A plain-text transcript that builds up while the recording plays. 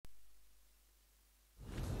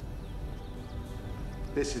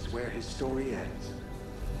This is where his story ends.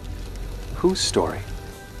 Whose story?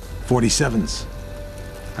 47's.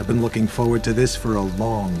 I've been looking forward to this for a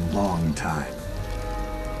long, long time.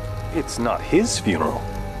 It's not his funeral.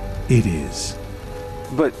 It is.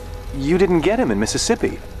 But you didn't get him in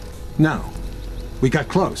Mississippi. No. We got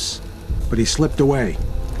close, but he slipped away.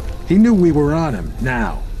 He knew we were on him,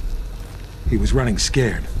 now. He was running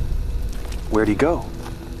scared. Where'd he go?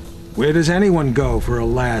 Where does anyone go for a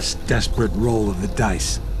last desperate roll of the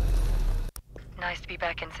dice? Nice to be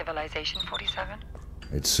back in civilization, 47.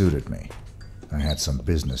 It suited me. I had some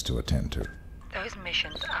business to attend to. Those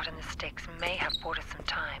missions out in the sticks may have bought us some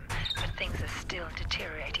time, but things are still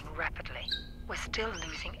deteriorating rapidly. We're still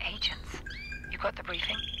losing agents. You got the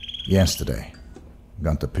briefing? Yesterday.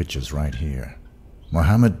 Got the pictures right here.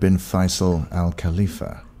 Mohammed bin Faisal Al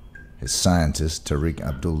Khalifa, his scientist Tariq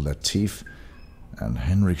Abdul Latif, and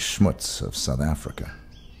Henrik Schmutz of South Africa.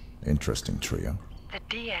 Interesting trio. The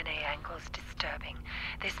DNA angle's disturbing.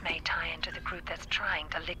 This may tie into the group that's trying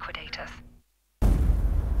to liquidate us.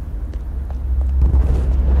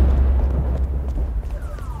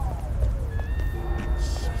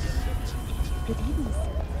 Good evening,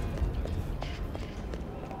 sir.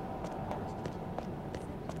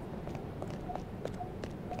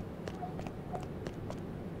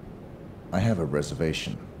 I have a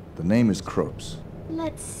reservation. The name is Kropes.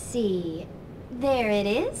 Let's see. There it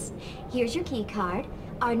is. Here's your key card.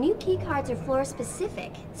 Our new key cards are floor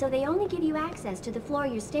specific, so they only give you access to the floor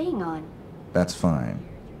you're staying on. That's fine.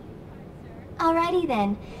 Alrighty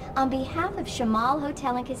then. On behalf of Shamal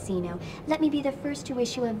Hotel and Casino, let me be the first to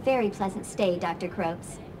wish you a very pleasant stay, Dr.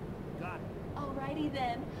 Kropes. Alrighty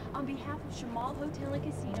then. On behalf of Shamal Hotel and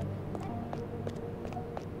Casino,